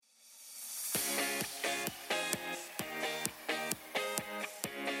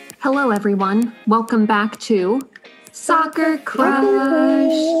Hello, everyone. Welcome back to Soccer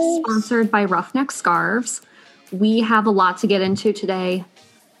Crush, sponsored by Roughneck Scarves. We have a lot to get into today,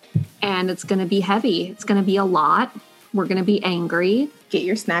 and it's going to be heavy. It's going to be a lot. We're going to be angry. Get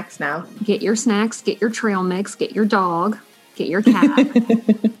your snacks now. Get your snacks, get your trail mix, get your dog, get your cat.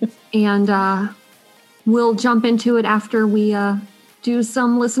 And we'll jump into it after we do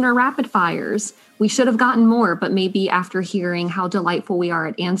some listener rapid fires. We should have gotten more, but maybe after hearing how delightful we are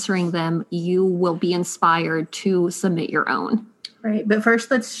at answering them, you will be inspired to submit your own. Right. But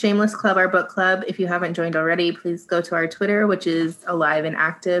first, let's shameless plug our book club. If you haven't joined already, please go to our Twitter, which is alive and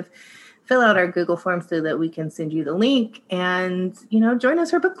active. Fill out our Google form so that we can send you the link and, join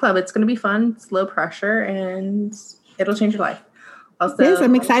us for book club. It's going to be fun. It's low pressure and it'll change your life. Also, yes,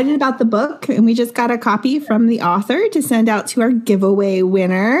 I'm excited about the book. And we just got a copy from the author to send out to our giveaway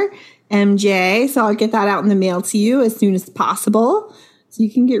winner, MJ. So I'll get that out in the mail to you as soon as possible so you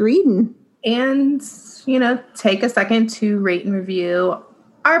can get reading. And, take a second to rate and review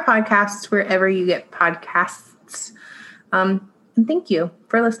our podcasts wherever you get podcasts. And thank you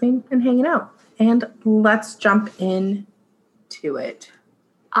for listening and hanging out. And let's jump into it.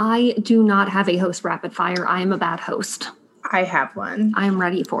 I do not have a host rapid fire. I am a bad host. I have one. I'm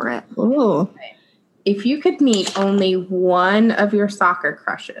ready for it. Oh. If you could meet only one of your soccer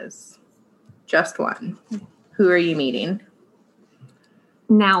crushes, just one, who are you meeting?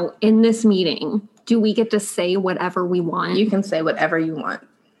 Now, in this meeting, do we get to say whatever we want? You can say whatever you want.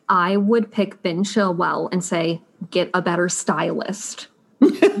 I would pick Ben Chilwell and say, get a better stylist.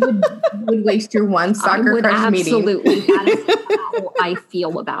 Would waste your one soccer crush meeting. Absolutely. That is how I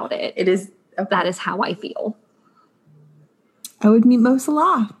feel about it. It is. Okay. That is how I feel. I would meet Mo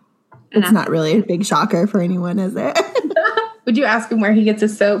Salah. It's not really a big shocker for anyone, is it? Would you ask him where he gets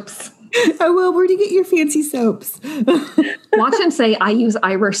his soaps? I will. Where do you get your fancy soaps? Watch him say, I use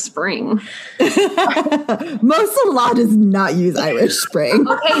Irish Spring. Mo Salah does not use Irish Spring.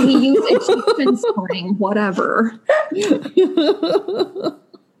 Okay, he used Egyptian Spring, whatever.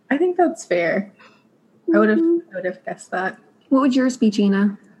 I think that's fair. I would have guessed that. What would yours be,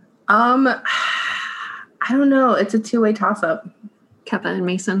 Gina? I don't know. It's a two-way toss-up. Kevin and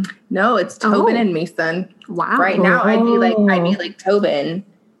Mason. No, it's Tobin and Mason. Wow. Right now, I'd be like Tobin.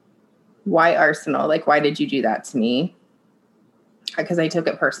 Why Arsenal? Like, why did you do that to me? Because I took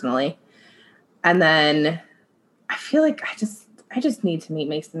it personally. And then I feel like I just need to meet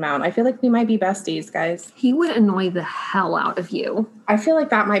Mason Mount. I feel like we might be besties, guys. He would annoy the hell out of you. I feel like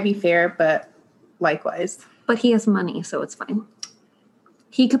that might be fair, but likewise. But he has money, so it's fine.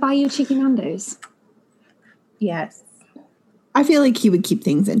 He could buy you Cheeky Nando's. Yes. I feel like he would keep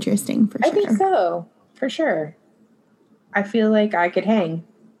things interesting, for sure. I think so, for sure. I feel like I could hang.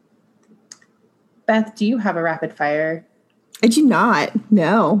 Beth, do you have a rapid fire? I do not.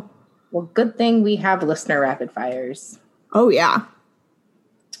 No. Well, good thing we have listener rapid fires. Oh, yeah.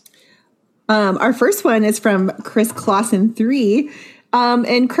 Our first one is from Chris Clausen 3.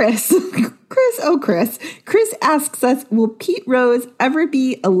 And Chris asks us, will Pete Rose ever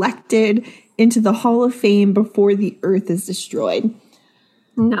be elected into the Hall of Fame before the earth is destroyed?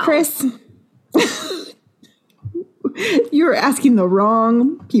 No. Chris, you're asking the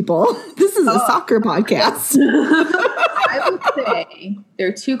wrong people. This is a soccer podcast. I would say there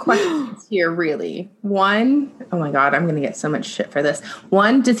are two questions here, really. One, oh my God, I'm going to get so much shit for this.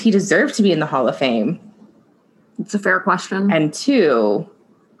 One, does he deserve to be in the Hall of Fame? It's a fair question. And two,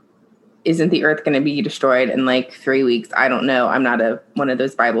 isn't the earth going to be destroyed in like 3 weeks? I don't know. I'm not one of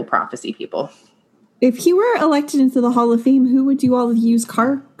those Bible prophecy people. If he were elected into the Hall of Fame, who would do all the used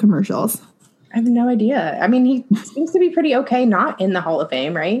car commercials? I have no idea. I mean, he seems to be pretty okay not in the Hall of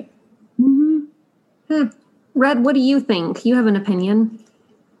Fame, right? Mm-hmm. Red, what do you think? You have an opinion?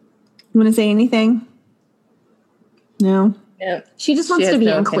 You want to say anything? No. Yeah. She just wants to be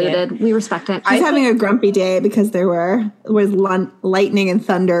included. Opinion. We respect it. She's having a grumpy day because there was lightning and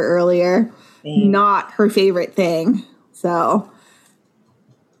thunder earlier. Not her favorite thing. So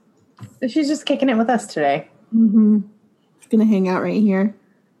she's just kicking it with us today. Mm-hmm. She's going to hang out right here.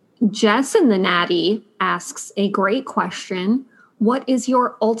 Jess in the Natty asks a great question. What is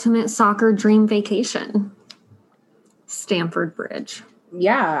your ultimate soccer dream vacation? Stamford Bridge.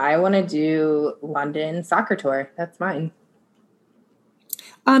 Yeah, I want to do London soccer tour. That's mine.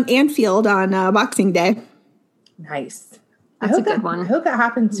 Anfield on Boxing Day. Nice. That's a good one. I hope that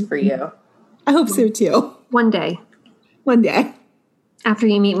happens for you. I hope so too. One day. After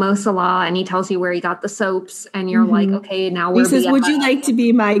you meet Mo Salah and he tells you where he got the soaps and you're like, okay, now we're He says, would you like to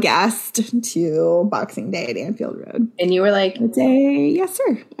be my guest to Boxing Day at Anfield Road? And you were like, I would say, yes,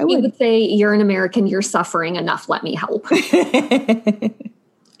 sir. I would. He would say, you're an American, you're suffering enough, let me help.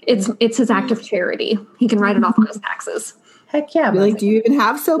 It's his act of charity. He can write it off on his taxes. Heck yeah. Like, do you even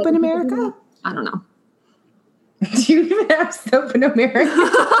have soap in America? I don't know. Do you even have soap in America?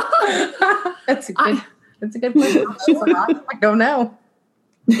 That's a good point. I don't know.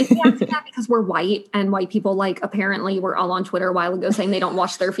 Is he asking that because we're white and white people, like, apparently were all on Twitter a while ago saying they don't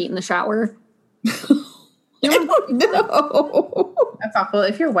wash their feet in the shower? I don't know. That's awful.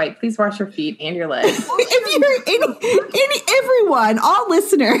 If you're white, please wash your feet and your legs. If you're everyone, all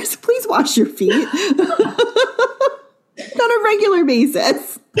listeners, please wash your feet on a regular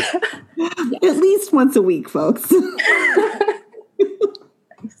basis. At least once a week, folks.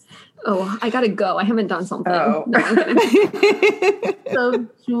 Oh, I gotta go. I haven't done something. Oh. No, I'm kidding. So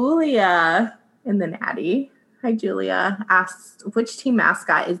Julia in the Natty, hi Julia, asks which team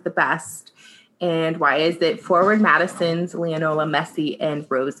mascot is the best and why is it Forward Madison's Leonola Messi and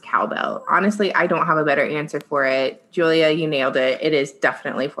Rose Cowbell? Honestly, I don't have a better answer for it. Julia, you nailed it. It is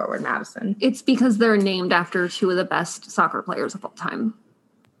definitely Forward Madison. It's because they're named after two of the best soccer players of all time.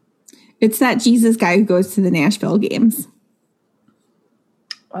 It's that Jesus guy who goes to the Nashville games.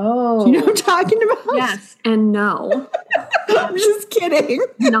 Oh. You know what I'm talking about? Yes and no. I'm just kidding.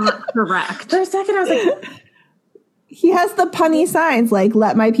 Not correct. For a second, I was like, He has the punny signs like,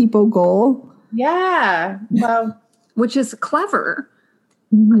 let my people go. yeah. Well, Which is clever.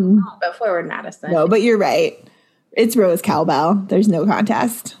 but Forward Madison. No, but you're right. It's Rose Cowbell. There's no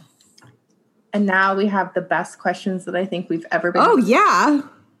contest. And now we have the best questions that I think we've ever been. Oh, yeah.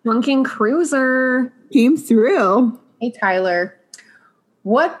 Drunken Cruiser. Came through. Hey, Tyler.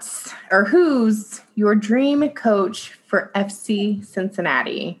 What's or who's your dream coach for FC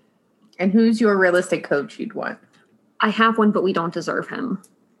Cincinnati? And who's your realistic coach you'd want? I have one, but we don't deserve him.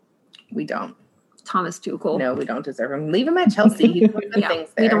 We don't. Thomas Tuchel. No, we don't deserve him. Leave him at Chelsea. He's doing good things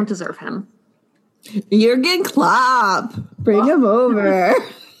there. we don't deserve him. Jurgen Klopp. Bring him over.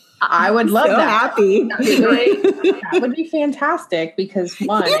 I would love So that. happy. That'd be great. That would be fantastic because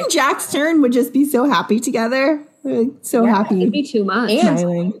one, He and Jack Stern would just be so happy together. Like, so Yeah, happy. It'd be too much. and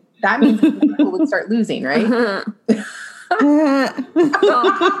Smiling. that means people would start losing, right?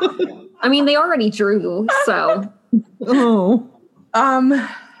 I mean, they already drew, so Oh.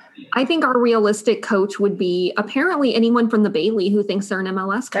 I think our realistic coach would be apparently anyone from the Bailey who thinks they're an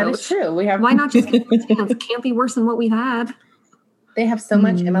MLS coach. That is true. We have Why not just get it can't be worse than what we've had. They have so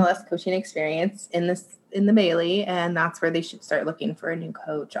much MLS coaching experience in the Bailey, and that's where they should start looking for a new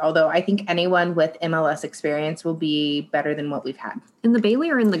coach. Although I think anyone with MLS experience will be better than what we've had. In the Bailey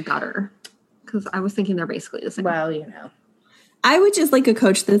or in the gutter? Because I was thinking they're basically the same. Well, you know. I would just like a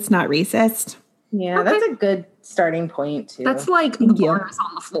coach that's not racist. Yeah, Okay. that's a good starting point too. That's like the Thank you. bar is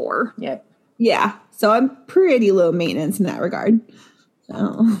on the floor. Yep. Yeah. So I'm pretty low maintenance in that regard.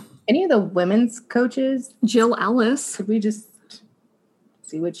 So. Any of the women's coaches, Jill Ellis, could we just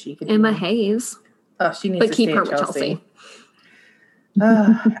see what she could Emma do? Hayes, Oh, she needs but to keep stay her at with Chelsea.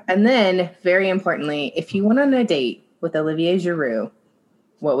 Chelsea. And then, very importantly, if you went on a date with Olivier Giroud,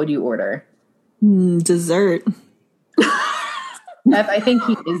 what would you order? Dessert. I think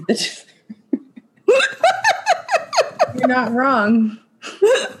he is the. You're not wrong.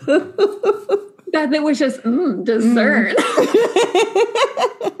 That was just dessert.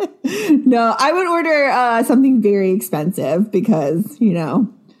 No, I would order something very expensive because, you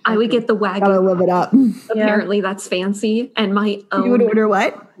know, I would get the gotta wagon. live it up. Apparently, that's fancy. And my own. You would order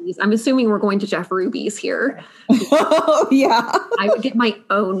what? I'm assuming we're going to Jeff Ruby's here. Oh, yeah. I would get my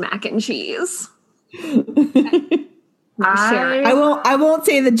own mac and cheese. I won't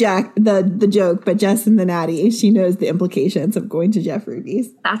say the joke, but Jess and the Natty, she knows the implications of going to Jeff Ruby's.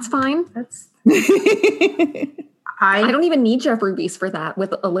 That's fine. That's. I don't even need Jeff Ruby's for that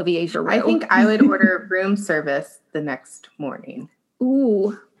with Olivier Giroud. I think I would order room service the next morning.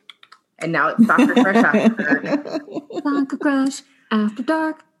 Ooh. And now it's Soccer Crush after dark. Soccer Crush after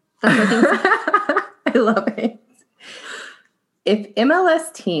dark. That's what I think. I love it. If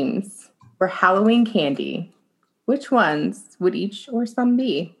MLS teams were Halloween candy, which ones would each or some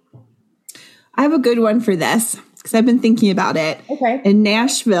be? I have a good one for this because I've been thinking about it. Okay. And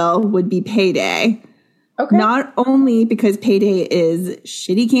Nashville would be Payday. Okay. Not only because Payday is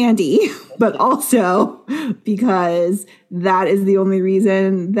shitty candy, but also because that is the only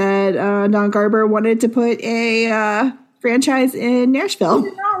reason that Don Garber wanted to put a franchise in Nashville.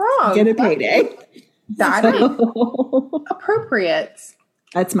 You're not wrong. Get a Payday. That is appropriate.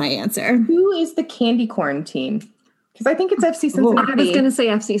 That's my answer. Who is the candy corn team? Because I think it's FC I was Cincinnati. going to say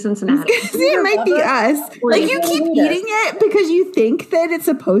FC Cincinnati. See, it might be us. Like, you keep eating it because you think that it's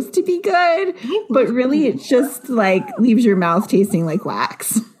supposed to be good, but really it just like leaves your mouth tasting like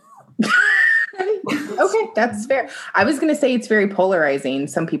wax. Okay, that's fair. I was going to say it's very polarizing.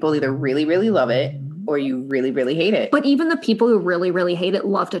 Some people either really, really love it or you really, really hate it. But even the people who really, really hate it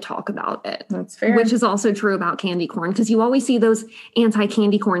love to talk about it. That's fair. Which is also true about candy corn, because you always see those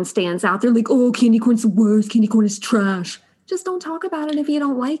anti-candy corn stands out there like, oh, candy corn's the worst. Candy corn is trash. Just don't talk about it if you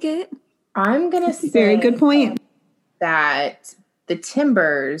don't like it. I'm going to say Very good point. that the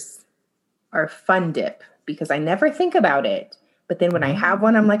Timbers are fun dip because I never think about it. But then when I have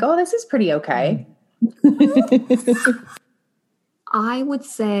one, I'm like, oh, this is pretty okay. I would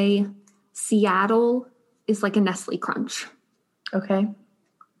say Seattle is like a Nestle Crunch. Okay.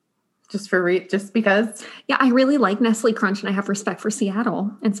 Just because? Yeah, I really like Nestle Crunch and I have respect for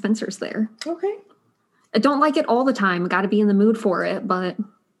Seattle and Spencer's there. Okay. I don't like it all the time. Got to be in the mood for it, but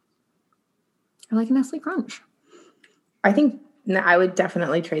I like a Nestle Crunch. I think I would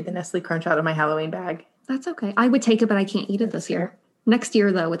definitely trade the Nestle Crunch out of my Halloween bag. That's okay. I would take it, but I can't eat it this year. Next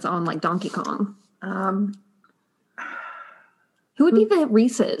year, though, it's on like Donkey Kong. Who would be the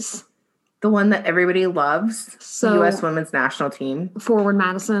Reese's? The one that everybody loves. So, U.S. Women's National Team. Forward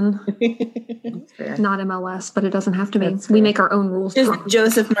Madison. Not MLS, but it doesn't have to be. We make our own rules. Just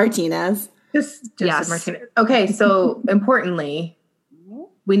Joseph Martinez. Just yes. Martinez. Okay, so importantly,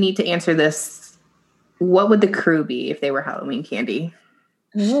 we need to answer this. What would the crew be if they were Halloween candy?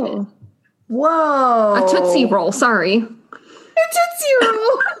 Oh. Whoa. A Tootsie Roll, sorry. A Tootsie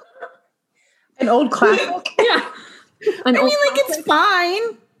Roll. An old classic. Yeah. It's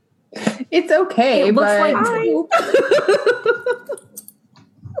fine. It's okay, it looks but like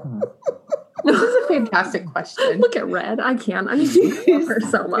this is a fantastic question. Look at Red. I can't. I love her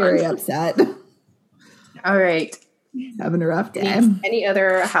so much. Very upset. All right. Having a rough day. Any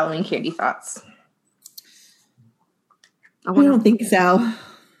other Halloween candy thoughts? I don't think so.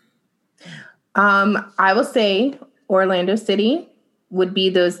 I will say Orlando City would be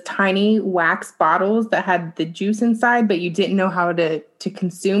those tiny wax bottles that had the juice inside, but you didn't know how to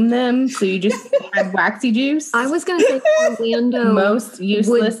consume them. So you just had waxy juice. I was going to say Orlando most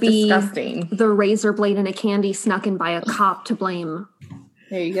useless, would be disgusting. The razor blade in a candy snuck in by a cop to blame.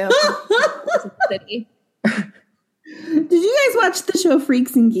 There you go. City. Did you guys watch the show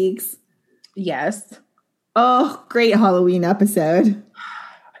Freaks and Geeks? Yes. Oh, great Halloween episode.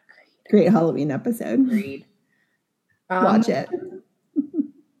 Great Halloween episode. Agreed. Watch it.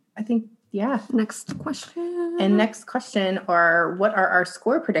 I think, yeah. Next question. And next question are, what are our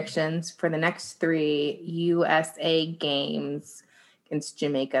score predictions for the next 3 USA games against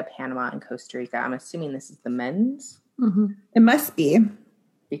Jamaica, Panama, and Costa Rica? I'm assuming this is the men's. Mm-hmm. It must be.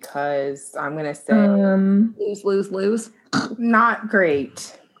 Because I'm going to say... Lose. Not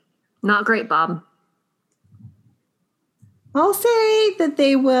great. Not great, Bob. I'll say that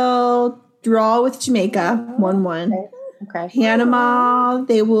they will draw with Jamaica 1-1. Okay. Panama,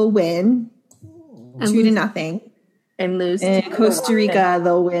 they will win 2-0. And lose. And Costa Rica,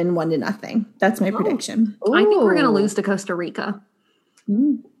 they'll win 1-0. That's my prediction. Ooh. I think we're going to lose to Costa Rica.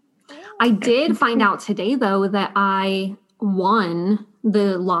 I did find out today, though, that I won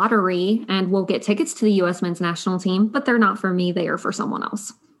the lottery and will get tickets to the U.S. men's national team, but they're not for me. They are for someone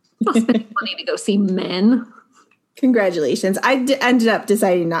else. I'll spend money to go see men. Congratulations. I ended up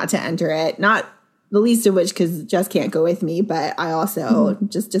deciding not to enter it. Not the least of which because Jess can't go with me, but I also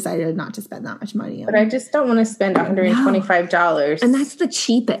just decided not to spend that much money. But I just don't want to spend $125. And that's the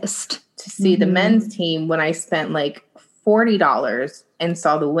cheapest. To see the men's team when I spent like $40 and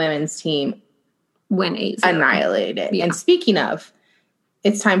saw the women's team win 8-0. Annihilated. Yeah. And speaking of,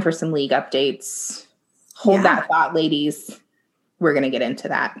 it's time for some league updates. Hold that thought, ladies. We're going to get into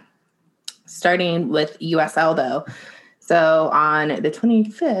that. Starting with USL, though. So on the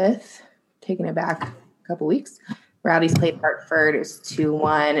 25th, taking it back a couple weeks, Rowdies played Hartford. It was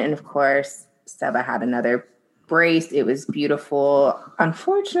 2-1. And, of course, Seba had another brace. It was beautiful.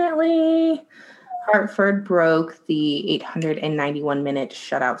 Unfortunately, Hartford broke the 891-minute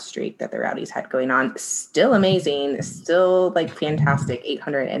shutout streak that the Rowdies had going on. Still amazing. Still, fantastic.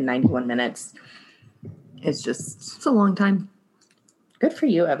 891 minutes. It's a long time. Good for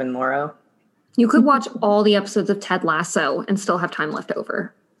you, Evan Morrow. You could watch all the episodes of Ted Lasso and still have time left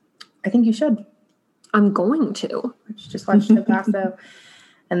over. I think you should. I'm going to. Just watch Ted Lasso.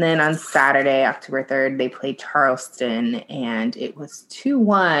 And then on Saturday, October 3rd, they played Charleston, and it was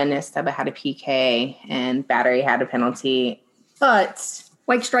 2-1. Seba had a PK, and Battery had a penalty. But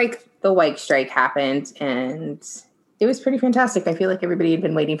White strike. The white strike happened, and it was pretty fantastic. I feel like everybody had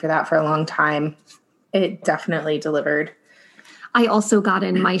been waiting for that for a long time. It definitely delivered. I also got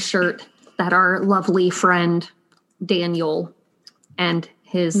in my shirt that our lovely friend Daniel and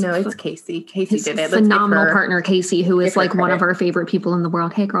his it's Casey. Casey did it. Phenomenal partner Casey, who is one of our favorite people in the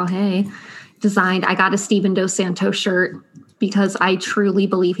world. Hey girl, hey. designed. I got a Steven Dos Santos shirt because I truly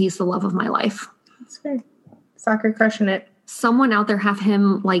believe he's the love of my life. That's fair. Soccer crushing it. Someone out there have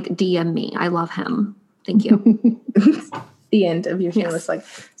him like DM me. I love him. Thank you. The end of your shameless plug.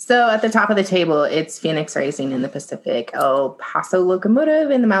 So at the top of the table, it's Phoenix Rising in the Pacific, El Paso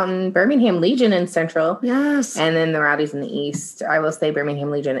Locomotive in the Mountain, Birmingham Legion in Central. Yes. And then the Rowdies in the East. I will say Birmingham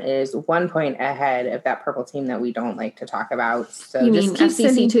Legion is 1 point ahead of that purple team that we don't like to talk about. So You just mean keep FCC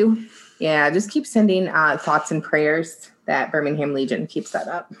sending, too? yeah, just keep sending thoughts and prayers that Birmingham Legion keeps that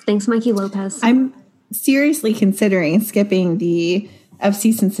up. Thanks, Mikey Lopez. I'm seriously considering skipping the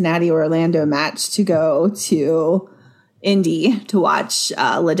FC Cincinnati Orlando match to go to Indy to watch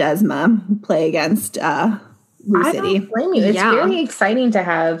Ledesma play against Blue I City. don't blame you. It's Yeah. very exciting to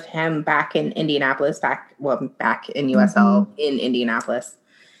have him back in Indianapolis, back in USL in Indianapolis.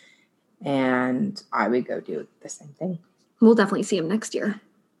 And I would go do the same thing. We'll definitely see him next year.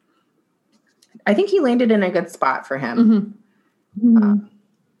 I think he landed in a good spot for him.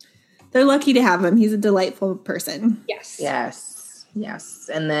 They're lucky to have him. He's a delightful person. Yes. Yes.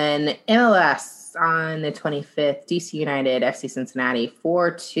 And then MLS on the 25th, DC United, FC Cincinnati,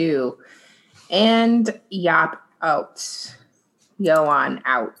 4-2. And Yap out. Yoan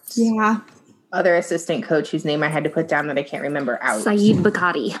out. Yeah. Other assistant coach whose name I had to put down that I can't remember out. Saeed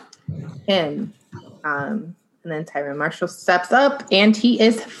Bakati. Him. And then Tyron Marshall steps up, and he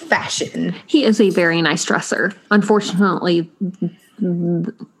is fashion. He is a very nice dresser. Unfortunately,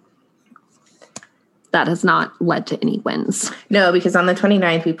 that has not led to any wins. No, because on the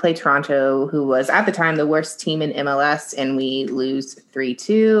 29th, we play Toronto, who was at the time the worst team in MLS, and we lose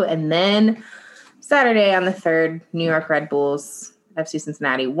 3-2. And then Saturday on the 3rd, New York Red Bulls, FC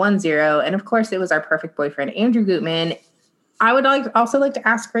Cincinnati 1-0. And of course, it was our perfect boyfriend, Andrew Gutman. I would also like to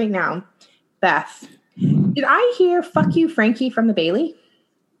ask right now, Beth, did I hear "fuck you, Frankie" from the Bailey?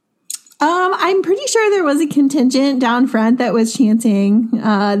 I'm pretty sure there was a contingent down front that was chanting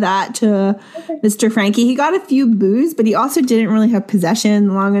that to Mr. Frankie. He got a few boos, but he also didn't really have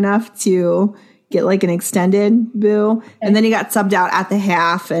possession long enough to get like an extended boo. And then he got subbed out at the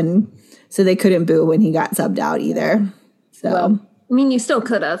half, and so they couldn't boo when he got subbed out either. So, Well, I mean, you still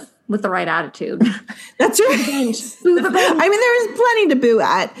could have with the right attitude. that's right. Boo the bench. I mean, there was plenty to boo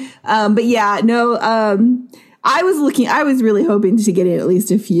at. But yeah, no, I was really hoping to get in at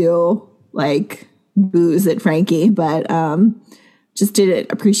least a few like boos at Frankie, but just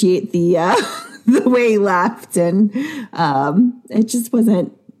didn't appreciate the the way he left, and it just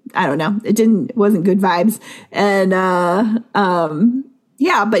wasn't, I don't know, it wasn't good vibes. And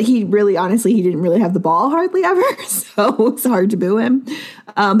yeah, but he didn't really have the ball hardly ever, so it's hard to boo him.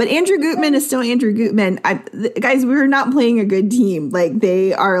 But Andrew Gutman is still Andrew Gutman. Guys, we were not playing a good team. Like,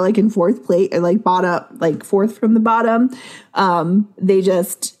 they are like in fourth place, like bottom, like fourth from the bottom. They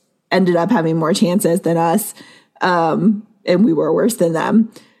just ended up having more chances than us, and we were worse than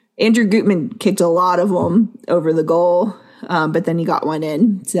them. Andrew Gutman kicked a lot of them over the goal, but then he got one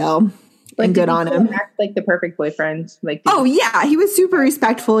in. So, and good on him. Act like the perfect boyfriend. Like, Oh yeah, he was super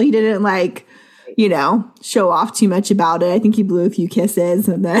respectful. He didn't show off too much about it. I think he blew a few kisses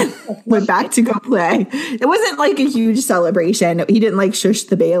and then went back to go play. It wasn't like a huge celebration. He didn't like shush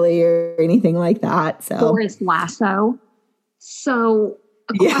the Bailey or anything like that. So Or his lasso. So,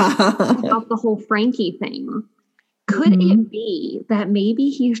 about the whole Frankie thing. Could it be that maybe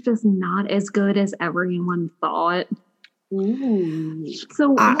he's just not as good as everyone thought? Ooh.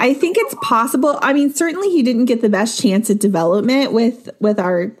 So I think it's possible. I mean, certainly he didn't get the best chance at development with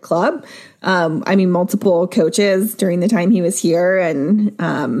our club. I mean, multiple coaches during the time he was here, and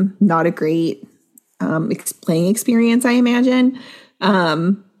not a great playing experience, I imagine.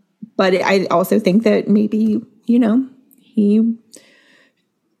 But I also think that maybe,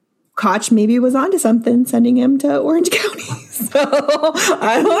 Koch maybe was onto something, sending him to Orange County. So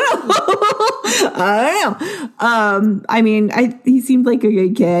I don't know. I mean, he seemed like a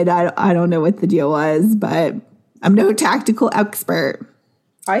good kid. I don't know what the deal was, but I'm no tactical expert.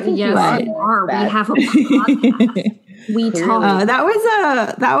 I think yes, you we are. We that. have a podcast. We talk.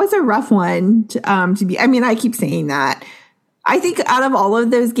 That was a rough one to be. I mean, I keep saying that. I think out of all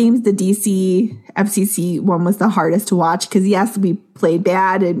of those games, the DC FCC one was the hardest to watch because yes, we played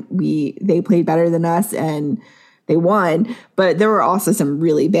bad and they played better than us and they won, but there were also some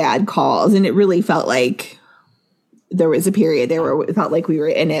really bad calls, and it really felt like there was a period there where it felt like we were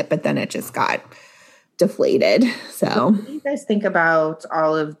in it, but then it just got deflated. So, what do you guys think about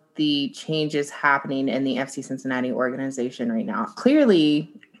all of the changes happening in the FC Cincinnati organization right now? Clearly,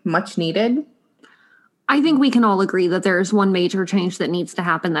 much needed. I think we can all agree that there's one major change that needs to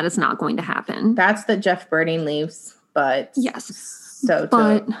happen that is not going to happen. That's that Jeff Birding leaves, but Yes. So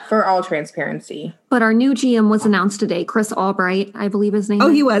for all transparency. But our new GM was announced today, Chris Albright, I believe his name Oh,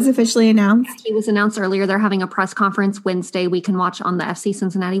 is. he was officially announced? He was announced earlier. They're having a press conference Wednesday. We can watch on the FC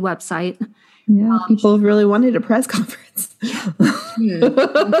Cincinnati website. Yeah, people really wanted a press conference.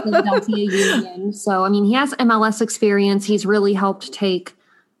 Philadelphia Union. So, I mean, he has MLS experience. He's really helped take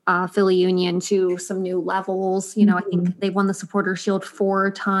Philly Union to some new levels. You know, I think they won the Supporter Shield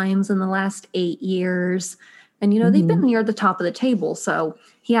 4 times in the last 8 years. And, you know, they've been near the top of the table. So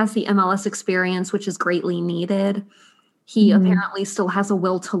he has the MLS experience, which is greatly needed. He apparently still has a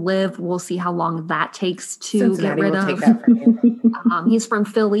will to live. We'll see how long that takes to Cincinnati get rid will of. take that from you. He's from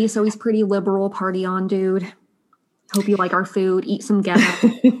Philly, so he's pretty liberal. Party on, dude. Hope you like our food. Eat some ghetto.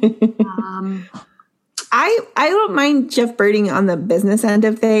 I don't mind Jeff Birding on the business end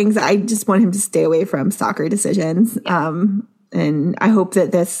of things. I just want him to stay away from soccer decisions. Yeah. And I hope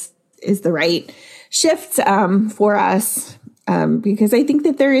that this is the right shift for us because I think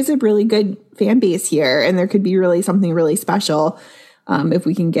that there is a really good fan base here and there could be really something really special if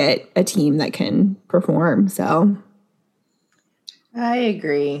we can get a team that can perform. So I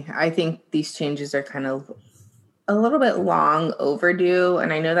agree. I think these changes are kind of a little bit long overdue.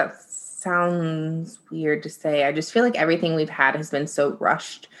 And I know that sounds weird to say. I just feel like everything we've had has been so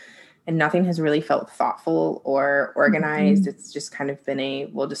rushed and nothing has really felt thoughtful or organized. It's just kind of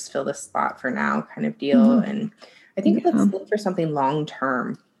been we'll just fill this spot for now kind of deal. And I think let's look for something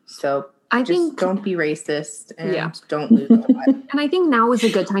long-term. So I think don't be racist and don't lose the plot. And I think now is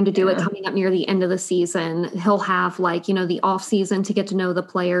a good time to do it coming up near the end of the season. He'll have the off season to get to know the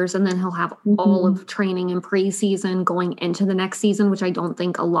players, and then he'll have all of training and preseason going into the next season, which I don't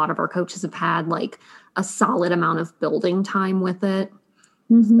think a lot of our coaches have had a solid amount of building time with it.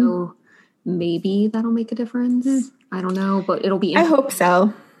 So maybe that'll make a difference. I don't know, but it'll be interesting. I hope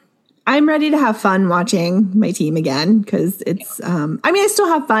so. I'm ready to have fun watching my team again because it's, I still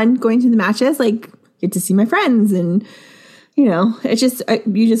have fun going to the matches, get to see my friends and, it's just,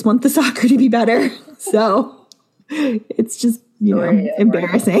 you just want the soccer to be better. So it's just,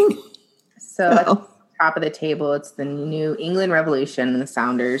 embarrassing. So at the top of the table, it's the New England Revolution and the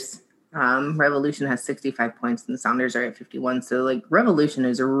Sounders. Revolution has 65 points and the Sounders are at 51. So Revolution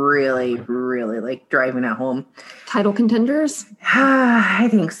is really, really driving it home. Title contenders? I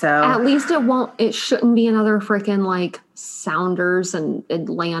think so. At least it shouldn't be another freaking Sounders and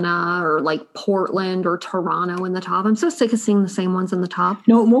Atlanta or Portland or Toronto in the top. I'm so sick of seeing the same ones in the top.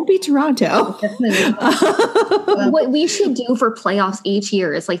 No, it won't be Toronto. What we should do for playoffs each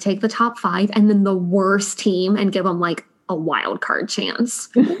year is take the top 5 and then the worst team and give them a wild card chance.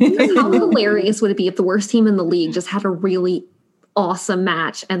 How hilarious would it be if the worst team in the league just had a really awesome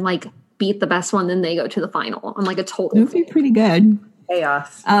match and beat the best one, then they go to the final on a total. It would be pretty good.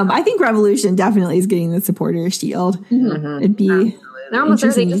 Chaos. I think Revolution definitely is getting the Supporters Shield. It'd be they're almost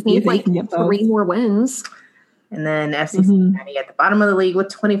there. They just need 3 more wins. And then FC Cincinnati at the bottom of the league with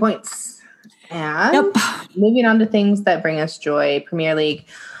 20 points. And moving on to things that bring us joy, Premier League.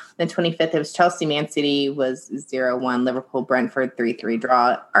 The 25th, it was Chelsea, Man City was 0-1. Liverpool, Brentford, 3-3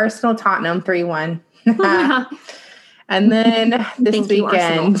 draw. Arsenal, Tottenham, 3-1. And then this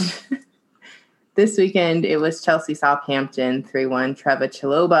weekend, it was Chelsea, Southampton, 3-1. Trevor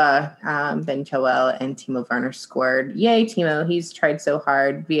Chalobah, Ben Chilwell, and Timo Werner scored. Yay, Timo. He's tried so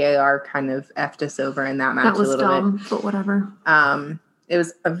hard. VAR kind of effed us over in that match a little dumb, bit. But whatever. It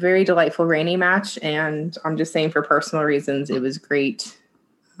was a very delightful rainy match, and I'm just saying for personal reasons, it was great.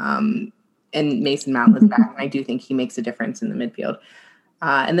 And Mason Mount was back, and I do think he makes a difference in the midfield.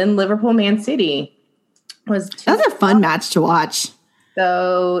 And then Liverpool, Man City was a fun match to watch.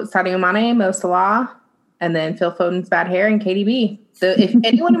 So Sadio Mane, Mo Salah, and then Phil Foden's bad hair and KDB. So if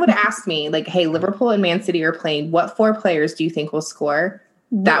anyone would ask me, hey, Liverpool and Man City are playing, what 4 players do you think will score?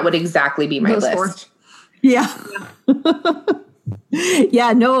 That would exactly be my list. 4. Yeah.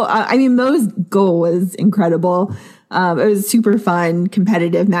 Yeah, no, Mo's goal was incredible. It was a super fun,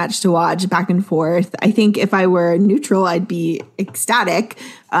 competitive match to watch back and forth. I think if I were neutral, I'd be ecstatic.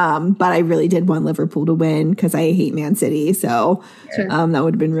 But I really did want Liverpool to win because I hate Man City. So that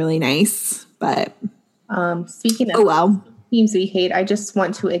would have been really nice. But speaking of teams we hate, I just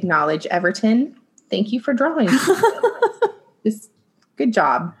want to acknowledge Everton. Thank you for drawing. Just good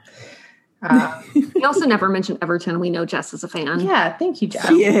job. We also never mentioned Everton. We know Jess is a fan. Yeah, thank you, Jess.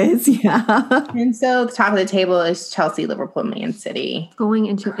 She is, yeah. And so the top of the table is Chelsea, Liverpool, Man City. Going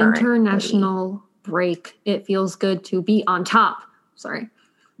into international break, it feels good to be on top. Sorry.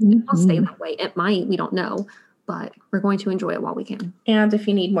 I'll stay that way. It might. We don't know. But we're going to enjoy it while we can. And if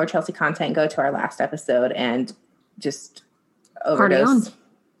you need more Chelsea content, go to our last episode and just overdose. Party on.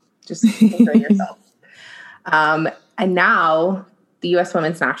 Just enjoy yourself. And now the U.S.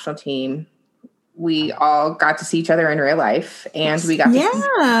 women's national team, we all got to see each other in real life, and we got to see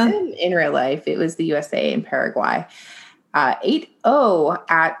them in real life. It was the USA and Paraguay. 8-0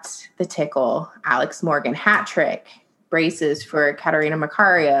 at the Tickle. Alex Morgan hat trick. Braces for Katarina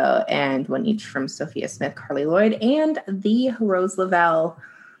Macario, and one each from Sophia Smith, Carly Lloyd, and the Rose Lavelle.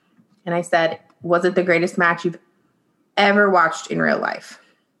 And I said, was it the greatest match you've ever watched in real life?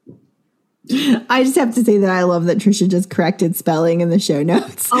 I just have to say that I love that Trisha just corrected spelling in the show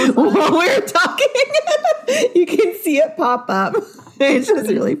notes while we were talking. You can see it pop up. It's just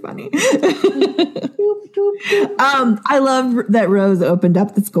really funny. I love that Rose opened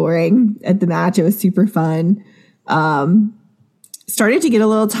up the scoring at the match. It was super fun. Started to get a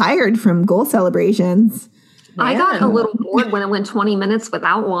little tired from goal celebrations. I got a little bored when it went 20 minutes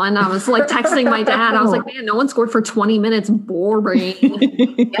without one. I was like texting my dad. I was like, man, no one scored for 20 minutes. Boring.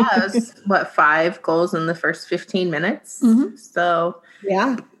 It was 5 goals in the first 15 minutes. Mm-hmm. So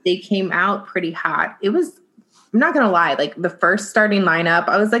yeah, they came out pretty hot. It was, I'm not going to lie, like the first starting lineup,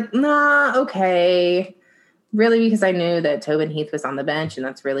 I was like, nah, okay. Really, because I knew that Tobin Heath was on the bench, and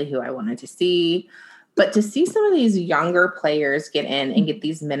that's really who I wanted to see. But to see some of these younger players get in and get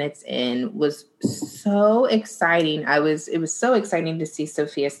these minutes in was so exciting. It was so exciting to see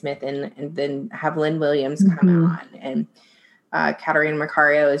Sophia Smith and then have Lynn Williams come on. And Katarina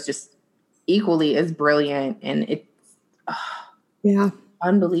Macario is just equally as brilliant. And it's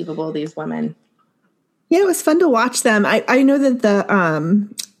unbelievable, these women. Yeah, it was fun to watch them. I know that the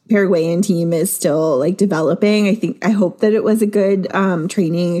Paraguayan team is still like developing. I hope that it was a good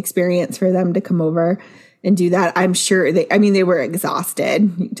training experience for them to come over and do that. I'm sure they were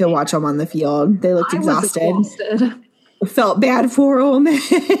exhausted to watch them on the field. They looked exhausted. Felt bad for them.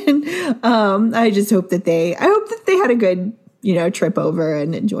 I just hope that they had a good, trip over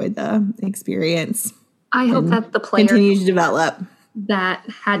and enjoyed the experience. I hope that the player continue to develop that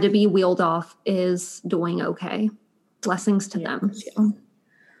had to be wheeled off is doing okay. Blessings to them.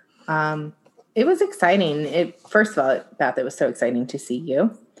 It was exciting. First of all, Beth, it was so exciting to see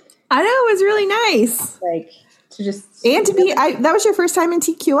you. I know, it was really nice. Like to just and to be. That was your first time in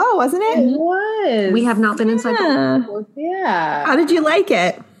TQL, wasn't it? It was. We have not been inside. Yeah. How did you like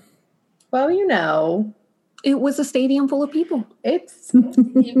it? Well, it was a stadium full of people. The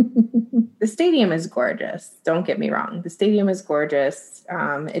stadium is gorgeous. Don't get me wrong. The stadium is gorgeous.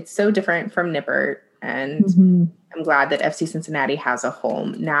 It's so different from Nippert, and I'm glad that FC Cincinnati has a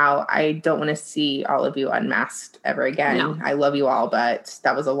home. Now, I don't want to see all of you unmasked ever again. No. I love you all, but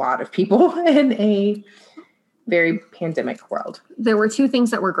that was a lot of people in a very pandemic world. There were 2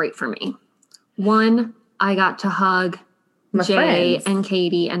 things that were great for me. One, I got to hug my Jay friends. And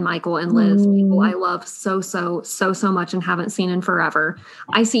Katie and Michael and Liz, people I love so much and haven't seen in forever.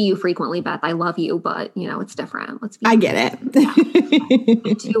 I see you frequently, Beth. I love you, but it's different. I get it. Yeah.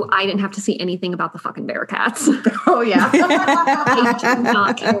 2, I didn't have to see anything about the fucking Bearcats. Oh yeah. I do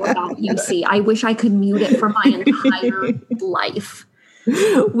not care about UC. I wish I could mute it for my entire life.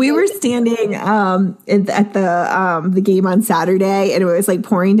 We were standing at the game on Saturday, and it was like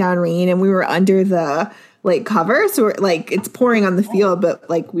pouring down rain, and we were under the cover, so we're, it's pouring on the field, but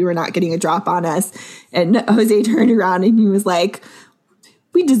we were not getting a drop on us. And Jose turned around and he was like,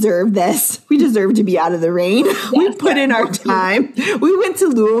 we deserve this. We deserve to be out of the rain. Yes, we put in our time. We went to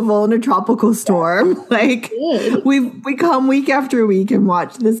Louisville in a tropical storm. We come week after week and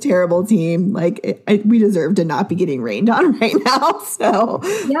watch this terrible team. We deserve to not be getting rained on right now. So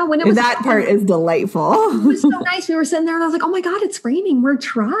yeah, when it was that part is delightful. It was so nice. We were sitting there and I was like, oh my God, it's raining. We're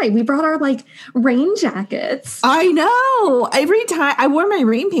dry. We brought our rain jackets. I know. Every time I wore my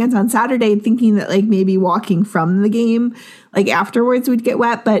rain pants on Saturday thinking that maybe walking from the game afterwards we'd get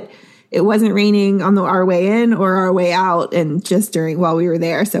wet, but it wasn't raining on our way in or our way out, and just while we were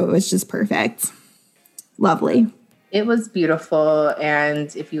there. So it was just perfect. Lovely. It was beautiful.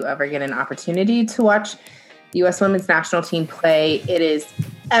 And if you ever get an opportunity to watch the U.S. women's national team play, it is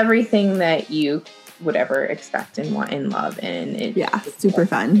everything that you would ever expect and want and love. And it's super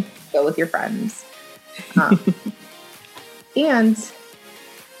fun. Go with your friends. And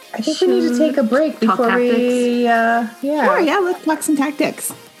I think we need to take a break before we, Sure, let's talk some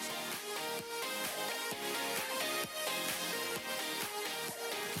tactics.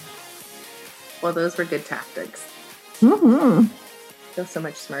 Well, those were good tactics. Feel so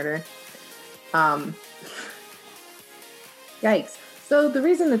much smarter. Yikes. So the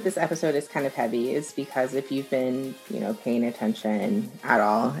reason that this episode is kind of heavy is because if you've been, paying attention at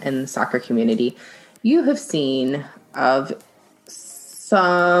all in the soccer community, you have seen of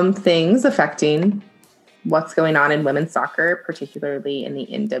some things affecting what's going on in women's soccer, particularly in the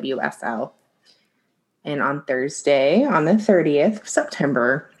NWSL. And on Thursday, on the 30th of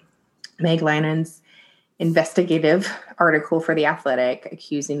September, Meg Lannon's investigative article for The Athletic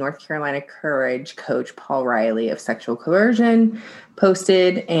accusing North Carolina Courage coach Paul Riley of sexual coercion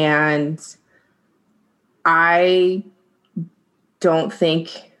posted. And I don't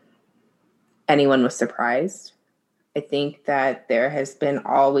think anyone was surprised. I think that there has been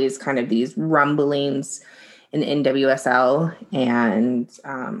always kind of these rumblings in NWSL, and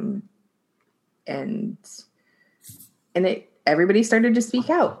everybody started to speak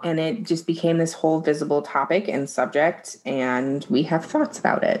out, and it just became this whole visible topic and subject, and we have thoughts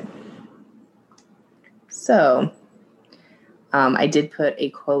about it. So I did put a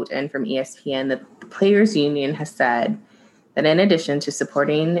quote in from ESPN that the Players Union has said that in addition to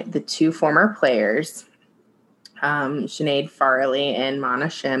supporting the two former players, Sinead Farley and Mana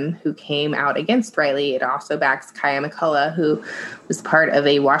Shim, who came out against Riley, it also backs Kaya McCullough, who was part of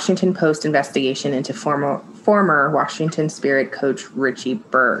a Washington Post investigation into former Washington Spirit coach Richie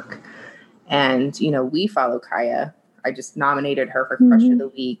Burke. And, we follow Kaya. I just nominated her for Crush of the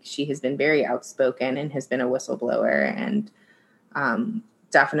Week. She has been very outspoken and has been a whistleblower, and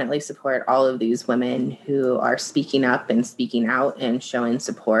definitely support all of these women who are speaking up and speaking out and showing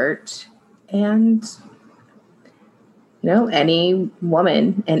support. And any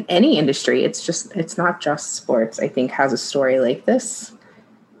woman in any industry, it's not just sports, I think, has a story like this.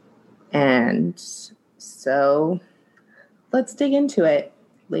 And so let's dig into it.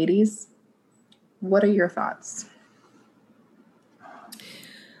 Ladies, what are your thoughts?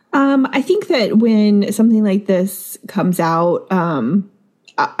 I think that when something like this comes out, I'm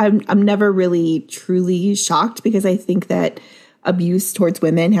never really truly shocked, because I think that abuse towards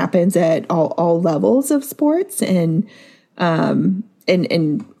women happens at all levels of sports and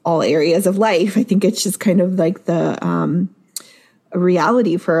in all areas of life. I think it's just kind of like the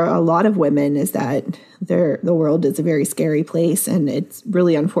reality for a lot of women is that the world is a very scary place, and it's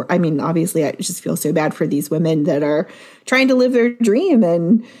really unfortunate. I mean, obviously, I just feel so bad for these women that are trying to live their dream,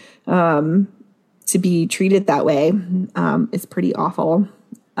 and to be treated that way is pretty awful.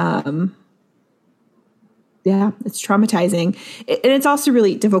 Yeah, it's traumatizing. And it's also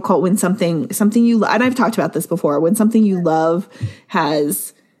really difficult when something you, and I've talked about this before, when something you love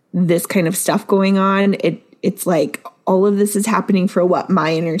has this kind of stuff going on, it's like all of this is happening for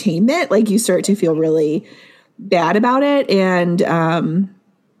my entertainment. Like, you start to feel really bad about it. And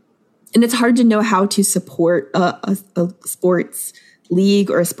it's hard to know how to support a sports league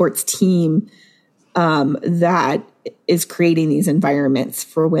or a sports team that is creating these environments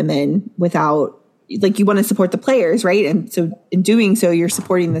for women without, like, you want to support the players, right? And so in doing so, you're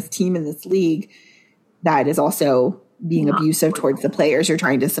supporting this team in this league that is also being abusive towards the players you're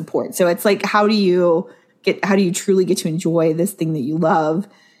trying to support. So it's like, how do you truly get to enjoy this thing that you love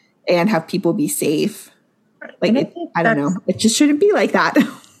and have people be safe? Like, I don't know. It just shouldn't be like that.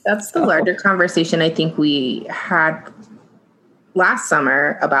 That's the larger conversation I think we had last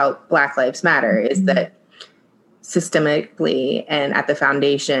summer about Black Lives Matter, is that systemically and at the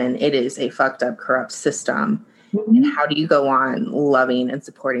foundation, it is a fucked up, corrupt system. And how do you go on loving and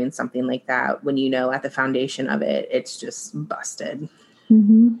supporting something like that when at the foundation of it, it's just busted?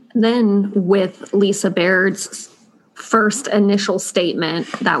 Then with Lisa Baird's first initial statement,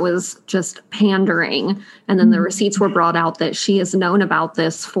 that was just pandering. And then the receipts were brought out that she has known about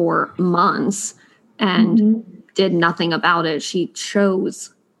this for months and did nothing about it. She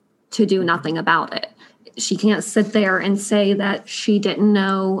chose to do nothing about it. She can't sit there and say that she didn't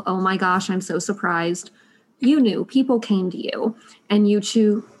know. Oh my gosh, I'm so surprised. You knew. People came to you, and you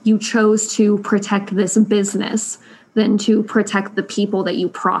chose to protect this business than to protect the people that you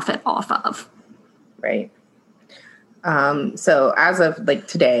profit off of. Right. So as of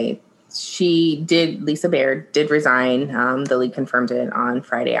today, Lisa Baird did resign. The league confirmed it on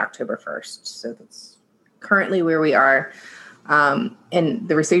Friday, October 1st. So that's currently where we are. And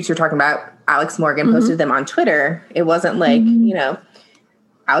the receipts you're talking about, Alex Morgan posted them on Twitter. It wasn't like,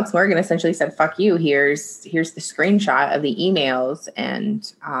 Alex Morgan essentially said, fuck you. Here's the screenshot of the emails.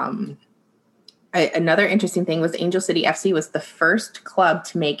 And another interesting thing was Angel City FC was the first club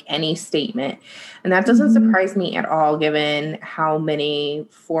to make any statement. And that doesn't surprise me at all, given how many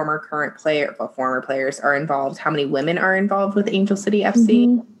former players are involved, how many women are involved with Angel City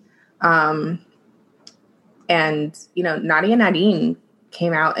FC. And, Nadia Nadine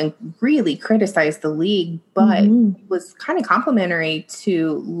came out and really criticized the league, but was kind of complimentary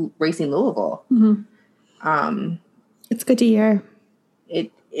to Racing Louisville. It's good to hear.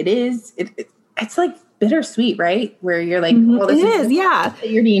 It is. It's like bittersweet, right? Where you're like, well, this is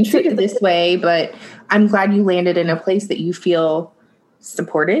you're being treated this way, but I'm glad you landed in a place that you feel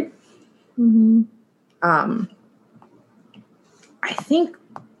supported. I think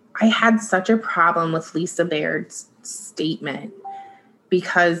I had such a problem with Lisa Baird's statement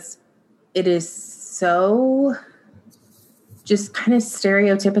because it is so just kind of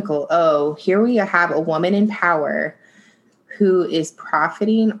stereotypical. Oh, here we have a woman in power who is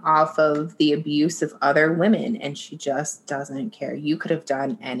profiting off of the abuse of other women, and she just doesn't care. You could have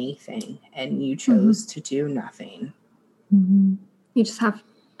done anything, and you chose to do nothing. Mm-hmm. You just have,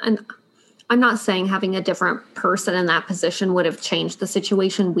 and I'm not saying having a different person in that position would have changed the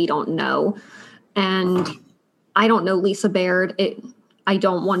situation. We don't know. And I don't know Lisa Baird. I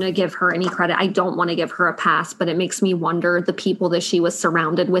don't want to give her any credit. I don't want to give her a pass, but it makes me wonder the people that she was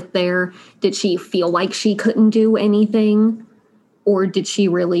surrounded with there. Did she feel like she couldn't do anything? Or did she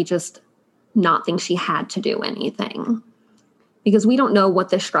really just not think she had to do anything? Because we don't know what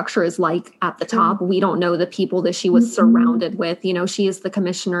the structure is like at the top. We don't know the people that she was surrounded with. You know, she is the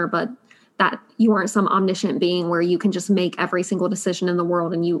commissioner, but that you aren't some omniscient being where you can just make every single decision in the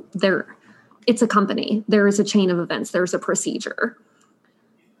world and it's a company. There is a chain of events. There's a procedure.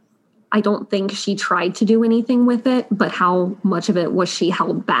 I don't think she tried to do anything with it, but how much of it was she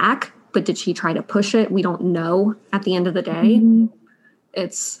held back? But did she try to push it? We don't know at the end of the day. Mm-hmm.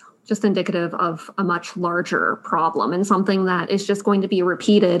 It's just indicative of a much larger problem and something that is just going to be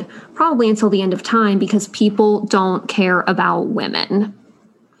repeated probably until the end of time because people don't care about women.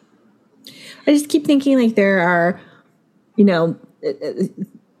 I just keep thinking like there are, you know,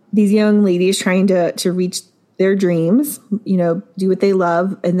 these young ladies trying to reach their dreams, you know, do what they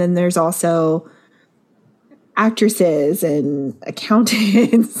love. And then there's also actresses and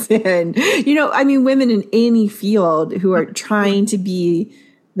accountants and, you know, I mean, women in any field who are trying to be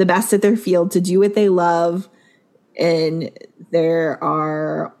the best at their field, to do what they love. And there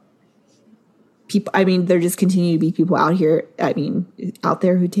are people, I mean, there just continue to be people out here, I mean, out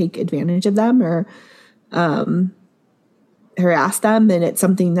there who take advantage of them or harass them. And it's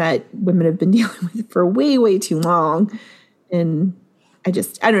something that women have been dealing with for way, way too long. And I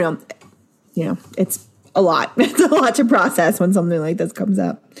don't know, you know, it's a lot. It's a lot to process when something like this comes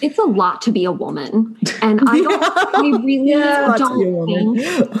up. It's a lot to be a woman. And I really don't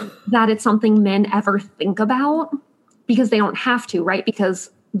think that it's something men ever think about because they don't have to, right? Because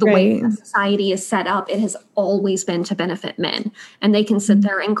the way that society is set up, it has always been to benefit men. And they can sit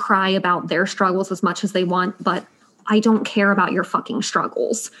there and cry about their struggles as much as they want, but I don't care about your fucking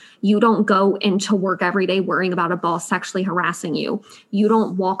struggles. You don't go into work every day worrying about a boss sexually harassing you. You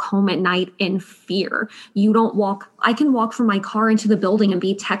don't walk home at night in fear. I can walk from my car into the building and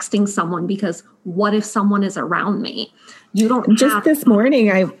be texting someone because what if someone is around me? You don't just this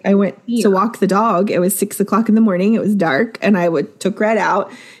morning, I went to walk the dog. It was 6:00 in the morning. It was dark and I took Red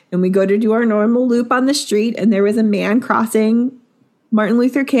out and we go to do our normal loop on the street and there was a man crossing Martin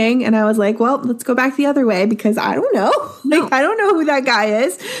Luther King. And I was like, well, let's go back the other way because I don't know. Like, I don't know who that guy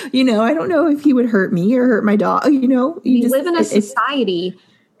is. You know, I don't know if he would hurt me or hurt my dog. You know, we live in a society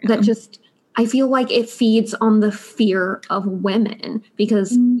that just, I feel like it feeds on the fear of women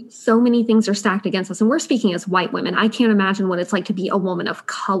because so many things are stacked against us. And we're speaking as white women. I can't imagine what it's like to be a woman of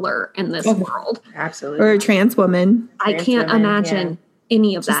color in this world. Absolutely. Or a trans woman. I can't imagine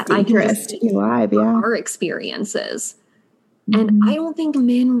any of that. I can just speak our experiences. And I don't think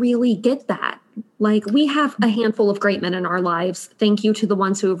men really get that. Like, we have a handful of great men in our lives. Thank you to the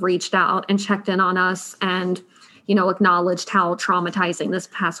ones who have reached out and checked in on us and, you know, acknowledged how traumatizing this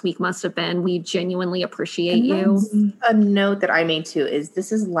past week must have been. We genuinely appreciate you. A note that I made too is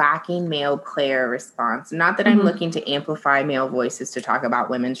this is lacking male player response. Not that I'm looking to amplify male voices to talk about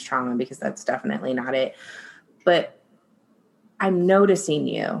women's trauma because that's definitely not it. But I'm noticing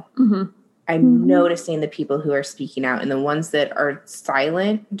you. I'm noticing the people who are speaking out and the ones that are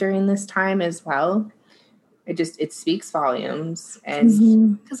silent during this time as well. It speaks volumes.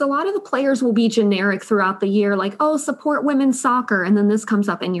 And because a lot of the players will be generic throughout the year, like, oh, support women's soccer. And then this comes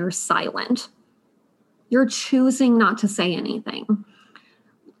up and you're silent. You're choosing not to say anything.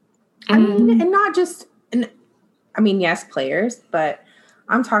 And not just, yes, players, but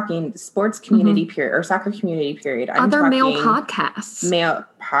I'm talking sports community period or soccer community period. Other male podcasts.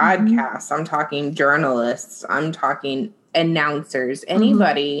 I'm talking journalists. I'm talking announcers.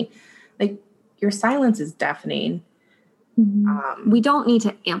 Anybody. Like, your silence is deafening. We don't need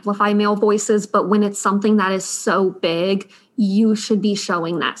to amplify male voices, but when it's something that is so big, you should be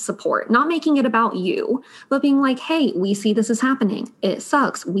showing that support. Not making it about you, but being like, hey, we see this is happening. It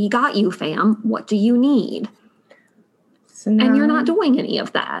sucks. We got you, fam. What do you need? And you're not doing any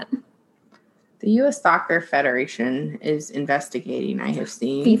of that. The U.S. Soccer Federation is investigating, I have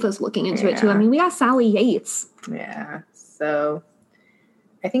seen. FIFA's looking into it, too. I mean, we got Sally Yates. Yeah. So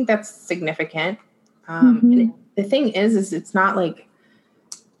I think that's significant. And the thing is it's not like,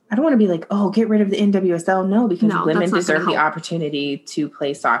 I don't want to be like, oh, get rid of the NWSL. No, because women deserve the opportunity to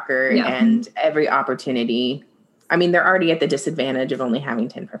play soccer and every opportunity. I mean, they're already at the disadvantage of only having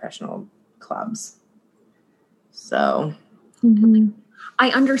 10 professional clubs. So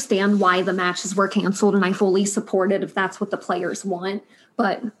I understand why the matches were canceled, and I fully support it if that's what the players want.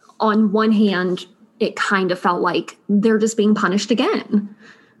 But on one hand, it kind of felt like they're just being punished again.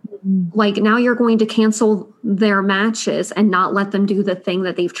 Like, now you're going to cancel their matches and not let them do the thing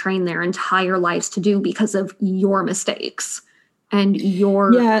that they've trained their entire lives to do because of your mistakes and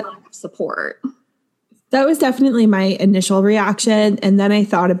your lack of support. That was definitely my initial reaction. And then I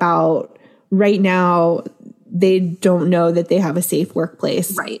thought about, right now, they don't know that they have a safe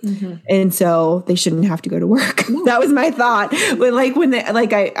workplace. Right. And so they shouldn't have to go to work. That was my thought. But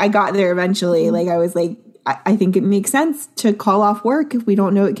I got there eventually, like I was like, I think it makes sense to call off work if we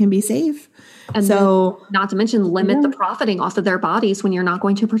don't know it can be safe. And so, not to mention, limit the profiting off of their bodies when you're not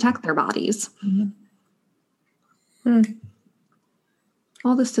going to protect their bodies.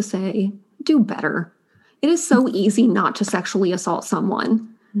 All this to say, do better. It is so easy not to sexually assault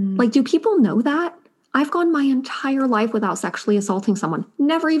someone. Like, do people know that? I've gone my entire life without sexually assaulting someone.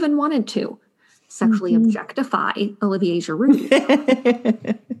 Never even wanted to. Sexually objectify Olivier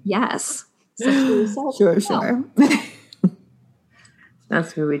Giroud. Yes. Sexually assault. Sure.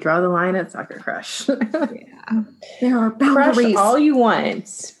 That's where we draw the line at Soccer Crush. There are boundaries. Crush all you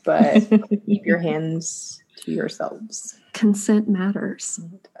want, but keep your hands to yourselves. Consent matters.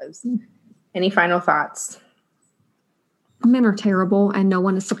 It does. Any final thoughts? Men are terrible, and no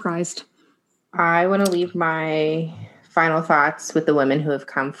one is surprised. I want to leave my final thoughts with the women who have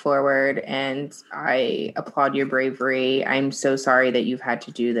come forward, and I applaud your bravery. I'm so sorry that you've had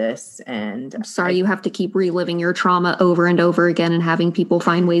to do this, and I'm sorry you have to keep reliving your trauma over and over again and having people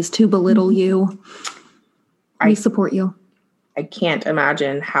find ways to belittle you. We support you. I can't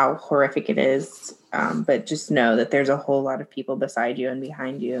imagine how horrific it is, but just know that there's a whole lot of people beside you and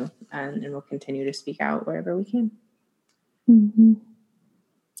behind you, and we'll continue to speak out wherever we can.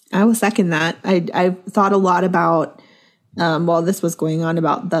 I will second that. I thought a lot about, while this was going on,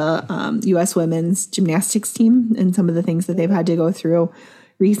 about the U.S. women's gymnastics team and some of the things that they've had to go through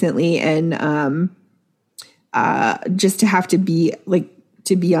recently. And just to have to be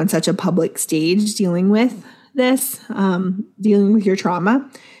on such a public stage dealing with this, dealing with your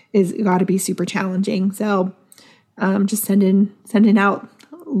trauma is got to be super challenging. So just sending out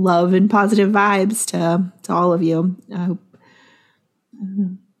love and positive vibes to all of you.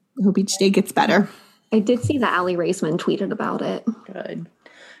 I hope each day gets better. I did see that Allie Raisman tweeted about it. Good.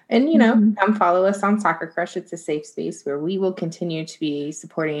 And, come follow us on Soccer Crush. It's a safe space where we will continue to be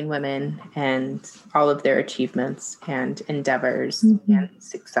supporting women and all of their achievements and endeavors and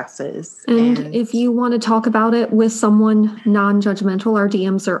successes. And if you want to talk about it with someone non-judgmental, our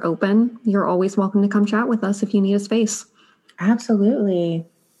DMs are open. You're always welcome to come chat with us if you need a space. Absolutely.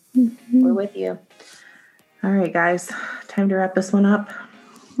 We're with you. All right, guys. Time to wrap this one up.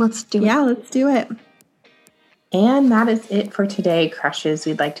 Let's do it. Yeah, let's do it. And that is it for today, Crushes.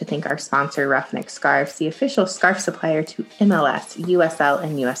 We'd like to thank our sponsor, Roughneck Scarves, the official scarf supplier to MLS, USL,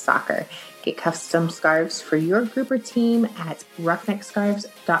 and US Soccer. Get custom scarves for your group or team at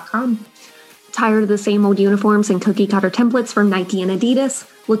roughneckscarves.com. Tired of the same old uniforms and cookie cutter templates from Nike and Adidas?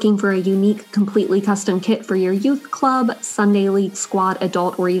 Looking for a unique, completely custom kit for your youth club, Sunday league, squad,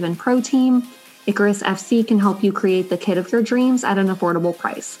 adult, or even pro team? Icarus FC can help you create the kit of your dreams at an affordable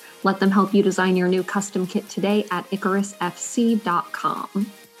price. Let them help you design your new custom kit today at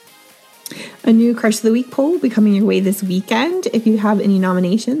IcarusFC.com. A new Crush of the Week poll will be coming your way this weekend. If you have any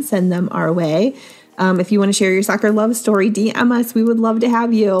nominations, send them our way. If you want to share your soccer love story, DM us. We would love to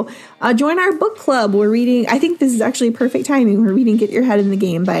have you. Join our book club. We're reading, I think this is actually perfect timing. We're reading Get Your Head in the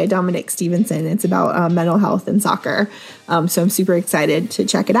Game by Dominic Stevenson. It's about mental health and soccer. So I'm super excited to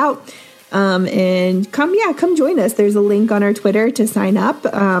check it out. And come join us. There's a link on our Twitter to sign up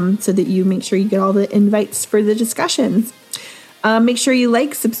so that you make sure you get all the invites for the discussions. Make sure you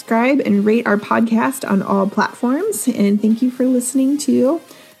like, subscribe, and rate our podcast on all platforms. And thank you for listening to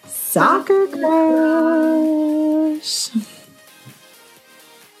Soccer Crush.